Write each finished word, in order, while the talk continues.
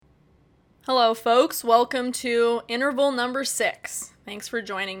Hello, folks. Welcome to interval number 6. Thanks for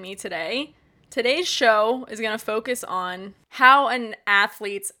joining me today. Today's show is going to focus on how an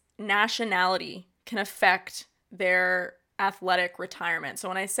athlete's nationality can affect their athletic retirement. So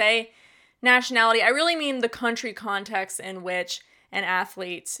when I say nationality, I really mean the country context in which an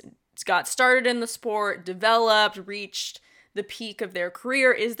athlete got started in the sport, developed, reached the peak of their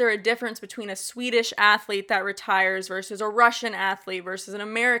career. Is there a difference between a Swedish athlete that retires versus a Russian athlete versus an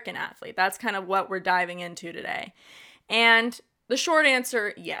American athlete? That's kind of what we're diving into today. And the short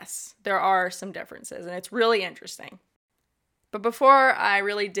answer, yes, there are some differences, and it's really interesting. But before I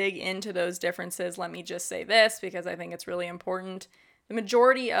really dig into those differences, let me just say this because I think it's really important. The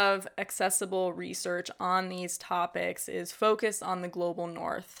majority of accessible research on these topics is focused on the global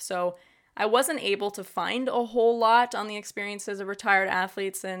north. So I wasn't able to find a whole lot on the experiences of retired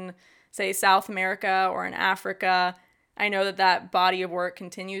athletes in, say, South America or in Africa. I know that body of work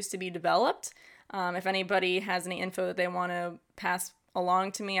continues to be developed. If anybody has any info that they want to pass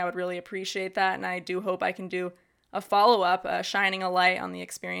along to me, I would really appreciate that. And I do hope I can do a follow-up shining a light on the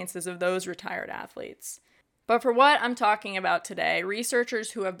experiences of those retired athletes. But for what I'm talking about today,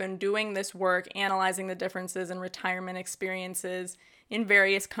 researchers who have been doing this work, analyzing the differences in retirement experiences in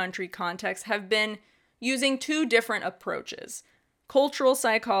various country contexts, have been using two different approaches: cultural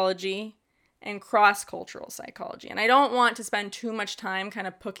psychology and cross-cultural psychology. And I don't want to spend too much time kind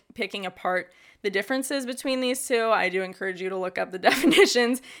of picking apart the differences between these two. I do encourage you to look up the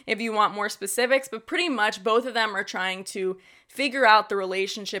definitions if you want more specifics, but pretty much both of them are trying to figure out the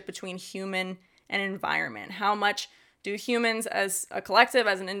relationship between human and environment. How much do humans as a collective,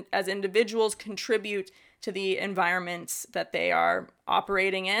 as individuals, contribute to the environments that they are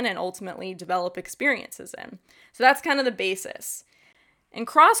operating in and ultimately develop experiences in? So that's kind of the basis. And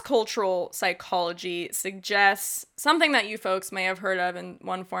cross-cultural psychology suggests something that you folks may have heard of in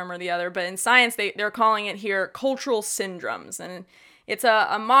one form or the other, but in science they're calling it here cultural syndromes. And it's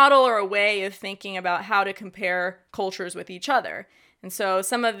a model or a way of thinking about how to compare cultures with each other. And so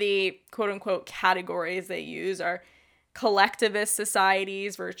some of the quote-unquote categories they use are collectivist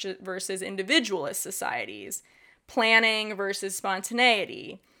societies versus individualist societies, planning versus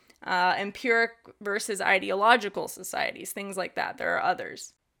spontaneity, empiric versus ideological societies, things like that. There are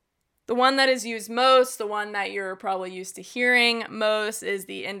others. The one that is used most, the one that you're probably used to hearing most, is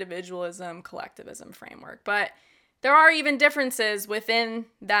the individualism collectivism framework. But there are even differences within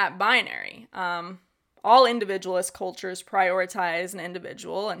that binary. All individualist cultures prioritize an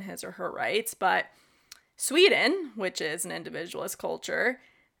individual and his or her rights, but Sweden, which is an individualist culture,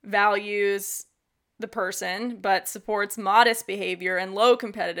 values the person but supports modest behavior and low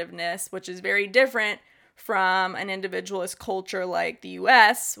competitiveness, which is very different from an individualist culture like the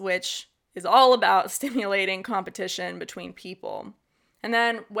US, which is all about stimulating competition between people. And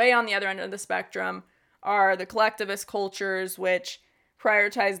then way on the other end of the spectrum are the collectivist cultures, which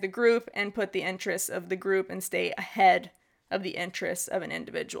prioritize the group and put the interests of the group and stay ahead of the interests of an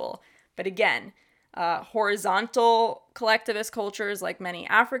individual. But again, horizontal collectivist cultures, like many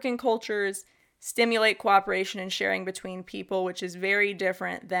African cultures, stimulate cooperation and sharing between people, which is very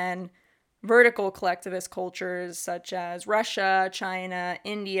different than vertical collectivist cultures such as Russia, China,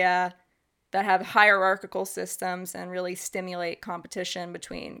 India, that have hierarchical systems and really stimulate competition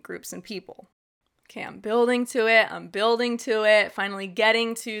between groups and people. Okay, I'm building to it, finally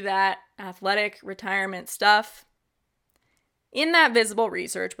getting to that athletic retirement stuff. In that visible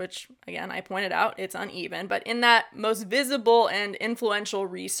research, which, again, I pointed out, it's uneven, but in that most visible and influential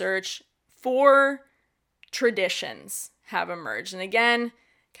research, 4 traditions have emerged. And again,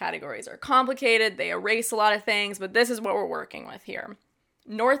 categories are complicated, they erase a lot of things, but this is what we're working with here.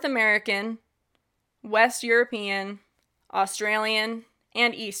 North American, West European, Australian,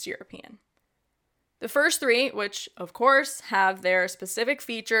 and East European. The first 3, which of course have their specific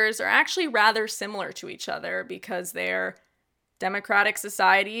features, are actually rather similar to each other because they're democratic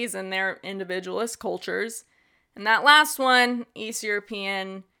societies and they're individualist cultures. And that last one, East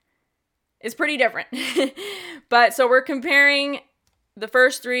European, is pretty different. But so we're comparing the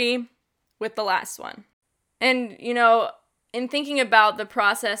first 3 with the last one. And, in thinking about the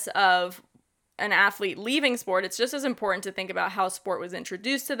process of an athlete leaving sport, it's just as important to think about how sport was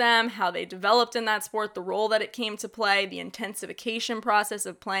introduced to them, how they developed in that sport, the role that it came to play, the intensification process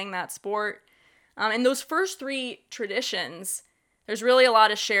of playing that sport. In those first 3 traditions, there's really a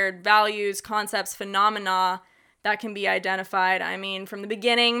lot of shared values, concepts, phenomena that can be identified. I mean, from the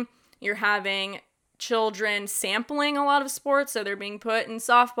beginning, you're having children sampling a lot of sports, so they're being put in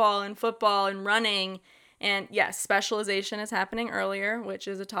softball and football and running. And yes, specialization is happening earlier, which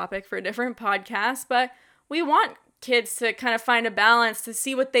is a topic for a different podcast, but we want kids to kind of find a balance, to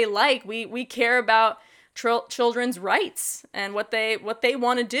see what they like. We care about children's rights and what they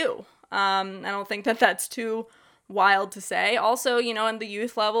want to do. I don't think that that's too wild to say. Also, in the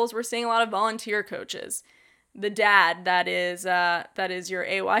youth levels, we're seeing a lot of volunteer coaches. The dad that is your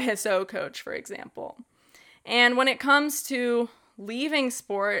AYSO coach, for example. And when it comes to leaving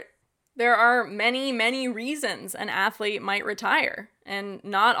sport, there are many, many reasons an athlete might retire, and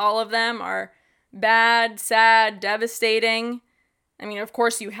not all of them are bad, sad, devastating. I mean, of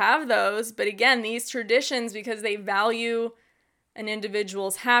course you have those, but again, these traditions, because they value an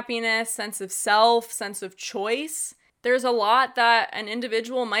individual's happiness, sense of self, sense of choice, there's a lot that an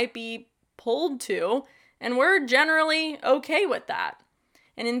individual might be pulled to, and we're generally okay with that.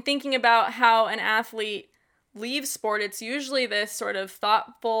 And in thinking about how an athlete leaves sport, it's usually this sort of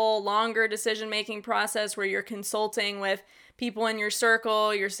thoughtful, longer decision-making process where you're consulting with people in your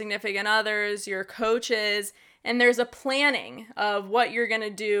circle, your significant others, your coaches, and there's a planning of what you're going to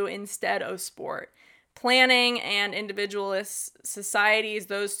do instead of sport. Planning and individualist societies,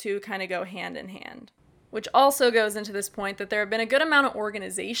 those two kind of go hand in hand. Which also goes into this point that there have been a good amount of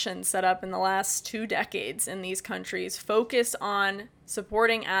organizations set up in the last 2 decades in these countries focused on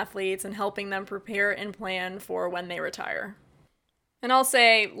supporting athletes and helping them prepare and plan for when they retire. And I'll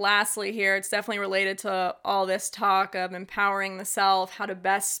say lastly here, it's definitely related to all this talk of empowering the self, how to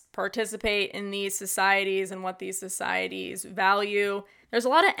best participate in these societies and what these societies value. There's a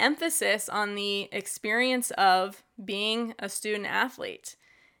lot of emphasis on the experience of being a student athlete,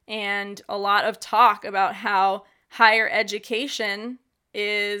 and a lot of talk about how higher education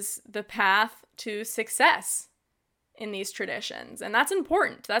is the path to success in these traditions. And that's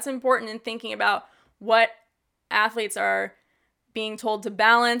important. That's important in thinking about what athletes are being told to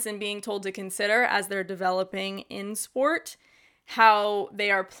balance and being told to consider as they're developing in sport, how they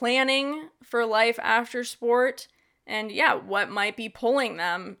are planning for life after sport, and what might be pulling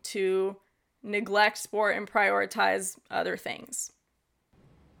them to neglect sport and prioritize other things.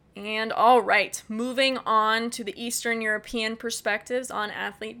 And all right, moving on to the Eastern European perspectives on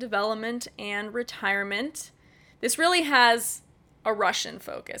athlete development and retirement. This really has a Russian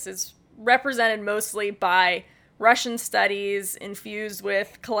focus. It's represented mostly by Russian studies infused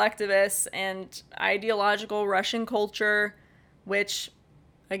with collectivist and ideological Russian culture, which,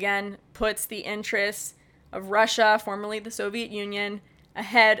 again, puts the interests of Russia, formerly the Soviet Union,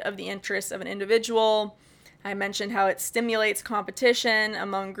 ahead of the interests of an individual. I mentioned how it stimulates competition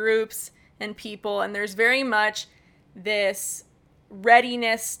among groups and people, and there's very much this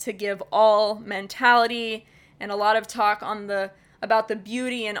readiness to give all mentality and a lot of talk about the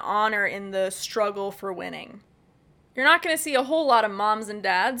beauty and honor in the struggle for winning. You're not going to see a whole lot of moms and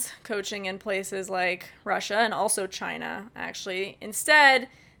dads coaching in places like Russia and also China, actually. Instead,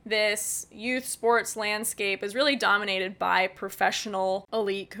 this youth sports landscape is really dominated by professional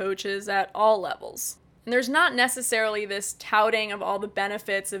elite coaches at all levels. And there's not necessarily this touting of all the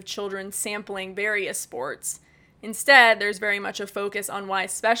benefits of children sampling various sports. Instead, there's very much a focus on why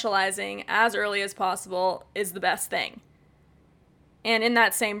specializing as early as possible is the best thing. And in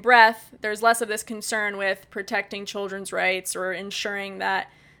that same breath, there's less of this concern with protecting children's rights or ensuring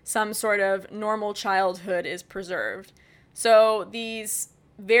that some sort of normal childhood is preserved. So these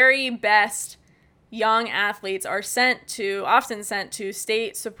very best young athletes are often sent to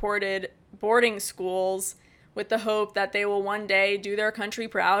state-supported boarding schools with the hope that they will one day do their country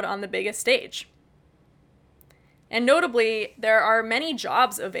proud on the biggest stage. And notably, there are many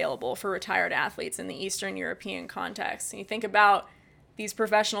jobs available for retired athletes in the Eastern European context. And you think about these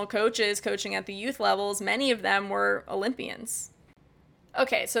professional coaches coaching at the youth levels, many of them were Olympians.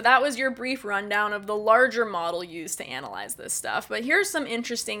 Okay, so that was your brief rundown of the larger model used to analyze this stuff, but here's some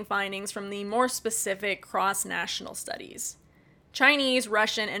interesting findings from the more specific cross-national studies. Chinese,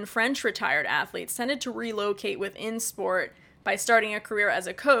 Russian, and French retired athletes tended to relocate within sport by starting a career as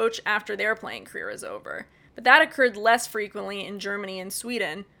a coach after their playing career is over. But that occurred less frequently in Germany and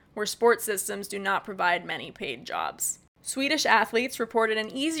Sweden, where sports systems do not provide many paid jobs. Swedish athletes reported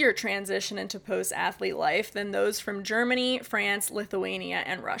an easier transition into post-athlete life than those from Germany, France, Lithuania,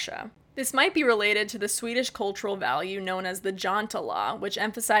 and Russia. This might be related to the Swedish cultural value known as the Janta Law, which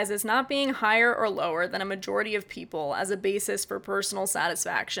emphasizes not being higher or lower than a majority of people as a basis for personal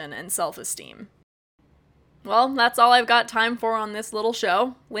satisfaction and self-esteem. Well, that's all I've got time for on this little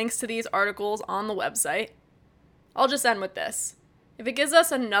show. Links to these articles on the website. I'll just end with this. If it gives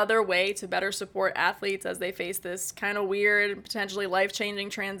us another way to better support athletes as they face this kind of weird, potentially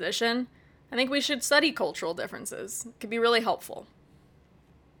life-changing transition, I think we should study cultural differences. It could be really helpful.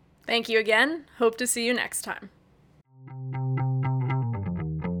 Thank you again. Hope to see you next time.